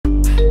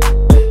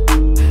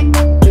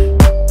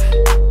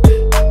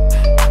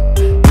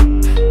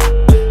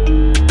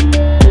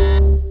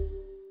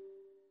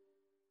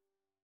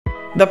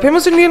The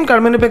famous Indian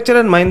car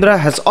manufacturer Mahindra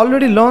has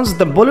already launched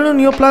the Bolero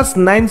Neo Plus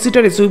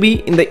 9-seater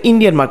SUV in the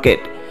Indian market.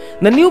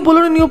 The new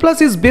Bolero Neo Plus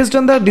is based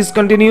on the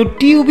discontinued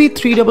TUV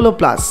 300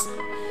 Plus.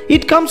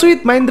 It comes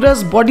with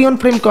Mahindra's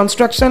body-on-frame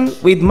construction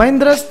with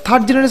Mahindra's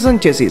third generation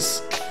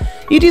chassis.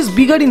 It is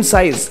bigger in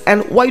size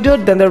and wider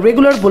than the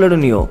regular Bolero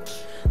Neo.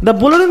 The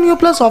Bolero Neo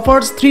Plus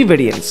offers 3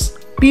 variants: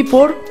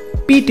 P4,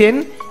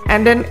 P10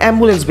 and an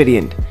ambulance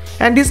variant,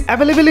 and is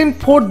available in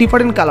 4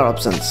 different color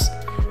options: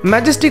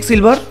 Majestic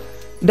Silver,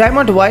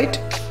 Diamond White,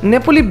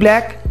 Napoli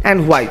Black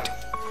and White.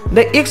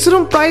 The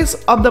ex-showroom price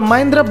of the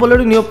Mahindra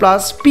Bolero Neo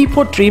Plus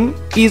P4 trim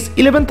is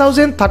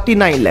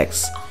 11,039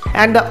 lakhs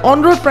and the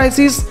on-road price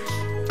is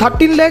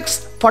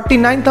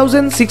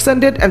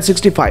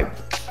 13,49,665.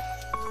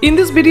 In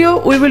this video,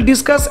 we will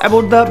discuss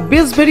about the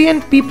base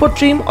variant P4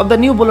 trim of the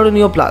new Bolero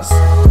Neo Plus.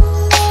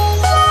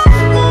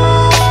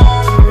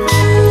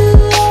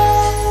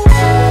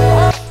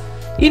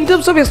 In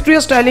terms of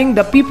exterior styling,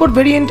 the P4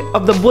 variant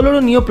of the Bolero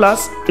Neo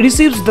Plus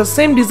receives the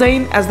same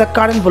design as the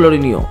current Bolero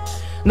Neo.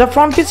 The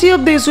front PC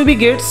of the SUV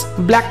gets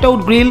blacked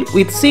out grille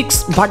with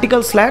 6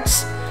 vertical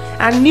slats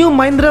and new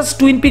Mahindra's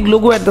twin peak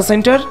logo at the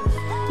center.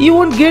 You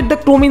won't get the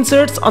chrome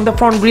inserts on the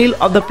front grille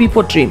of the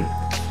P4 trim.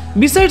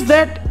 Besides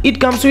that, it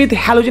comes with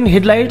halogen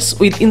headlights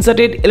with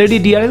inserted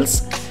LED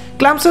DRLs,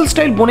 clamshell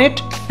style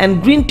bonnet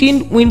and green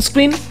tint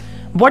windscreen,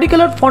 body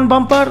colored front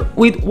bumper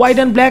with white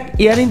and black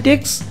air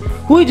intakes,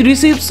 which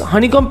receives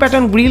honeycomb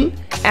pattern grille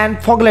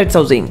and fog lights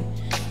housing.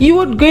 You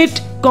would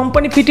get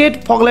company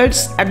fitted fog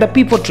lights at the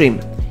P4 trim.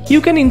 You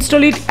can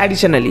install it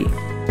additionally.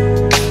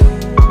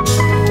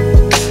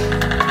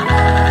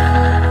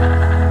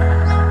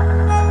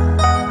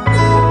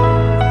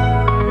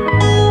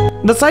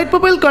 The side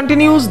profile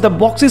continues the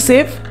boxy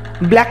shape,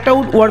 blacked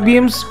out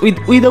RBMs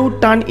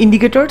without turn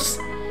indicators.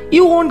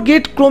 You won't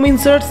get chrome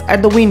inserts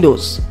at the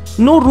windows.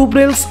 No roof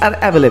rails are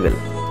available,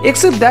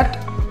 except that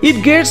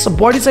it gets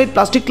body side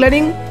plastic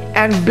cladding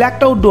and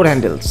blacked out door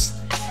handles.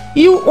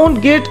 You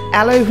won't get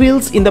alloy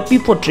wheels in the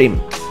P4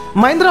 trim.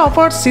 Mahindra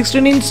offers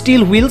 16-inch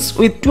steel wheels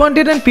with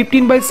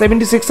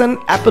 215/70 section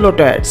Apollo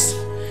tires.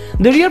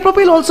 The rear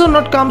profile also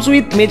not comes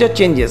with major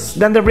changes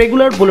than the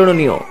regular Bolero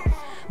Neo.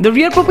 The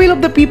rear profile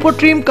of the P4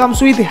 trim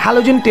comes with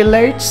halogen tail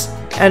lights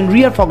and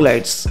rear fog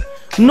lights.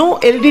 No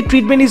LED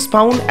treatment is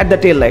found at the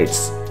tail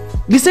lights.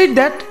 Besides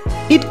that,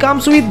 it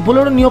comes with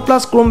Bolero Neo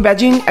Plus chrome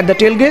badging at the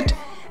tailgate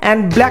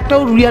and blacked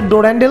out rear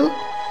door handle,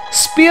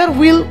 spare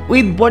wheel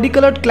with body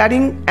colored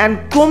cladding and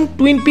chrome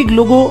twin peak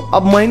logo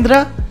of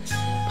Mahindra,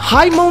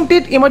 high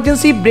mounted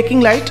emergency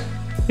braking light,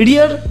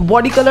 rear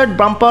body colored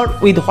bumper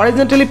with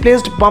horizontally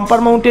placed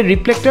bumper mounted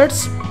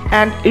reflectors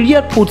and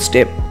rear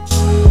footstep.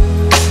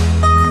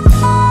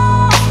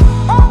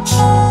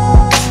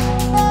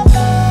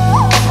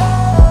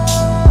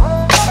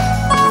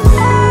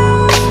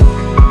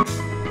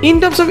 In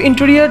terms of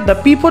interior, the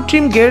P4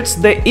 trim gets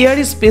the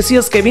airy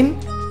spacious cabin,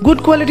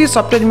 good quality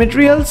soft touch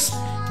materials,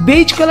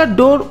 beige colored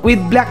door with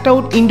blacked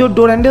out indoor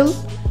door handle.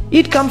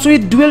 It comes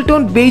with dual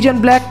tone beige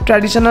and black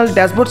traditional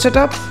dashboard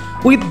setup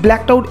with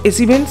blacked out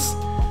AC vents,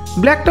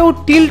 blacked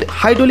out tilt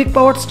hydraulic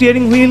powered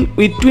steering wheel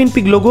with twin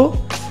peak logo.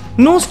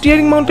 No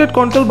steering mounted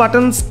control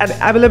buttons are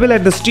available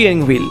at the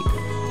steering wheel.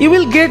 You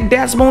will get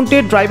dash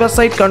mounted driver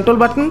side control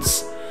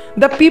buttons.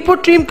 The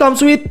P4 trim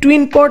comes with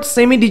twin port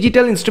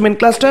semi-digital instrument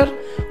cluster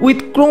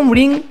with chrome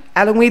ring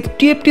along with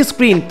TFT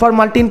screen for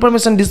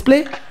multi-information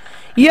display,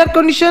 air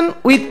condition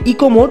with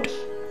eco mode,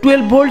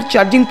 12-volt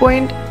charging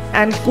point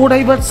and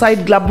co-driver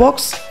side glove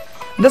box.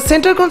 The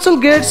center console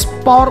gets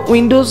power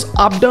windows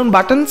up-down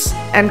buttons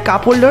and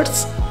cup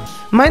holders.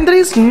 Mahindra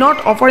is not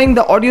offering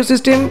the audio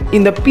system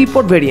in the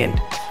P4 variant,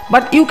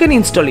 but you can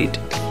install it.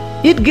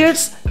 It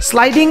gets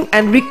sliding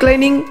and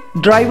reclining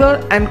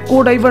driver and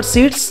co-driver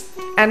seats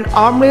and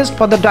armrest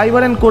for the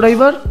driver and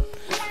co-driver,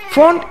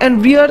 front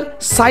and rear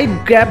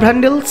side grab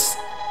handles,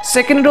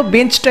 second row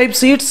bench type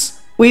seats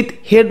with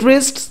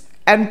headrests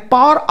and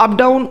power up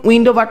down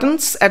window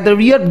buttons at the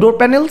rear door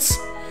panels,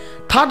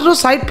 third row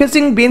side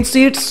facing bench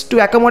seats to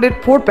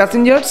accommodate 4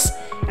 passengers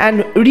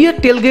and rear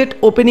tailgate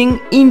opening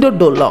indoor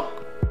door lock.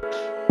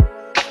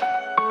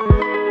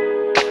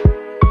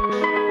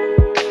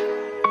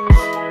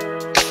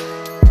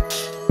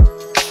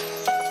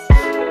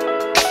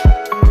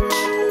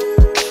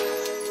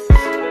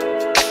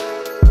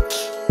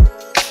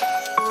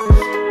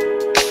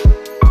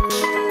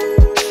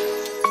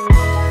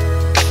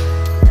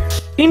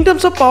 In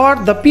terms of power,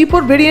 the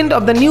P4 variant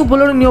of the new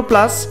Bolero Neo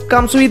Plus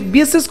comes with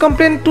BSS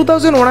compliant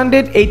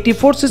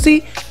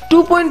 2184cc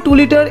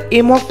 2.2-liter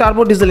AMOC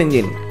turbo diesel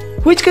engine,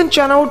 which can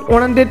churn out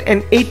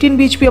 118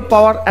 bhp of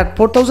power at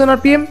 4000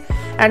 rpm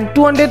and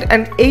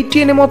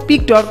 280 Nm of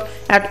peak torque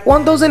at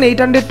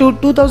 1800 to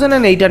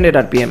 2800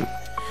 rpm.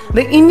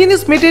 The engine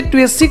is mated to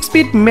a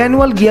 6-speed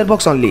manual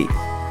gearbox only.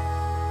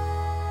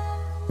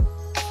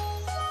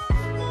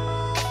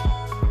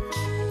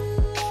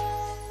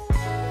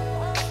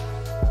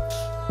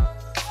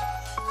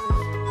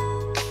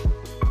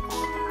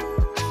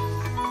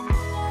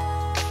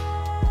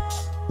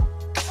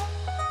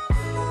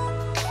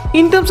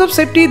 In terms of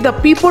safety, the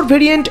P4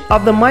 variant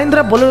of the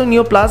Mahindra Bolero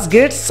Neo Plus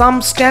gets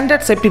some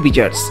standard safety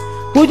features,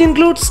 which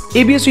includes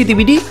ABS with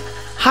EBD,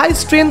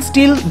 high-strength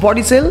steel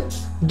body cell,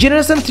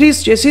 Generation 3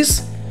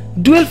 chassis,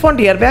 dual front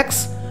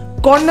airbags,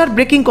 corner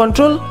braking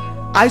control,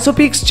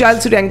 ISOFIX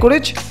child seat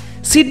anchorage,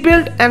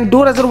 seatbelt and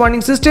door hazard warning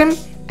system,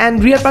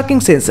 and rear parking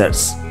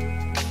sensors.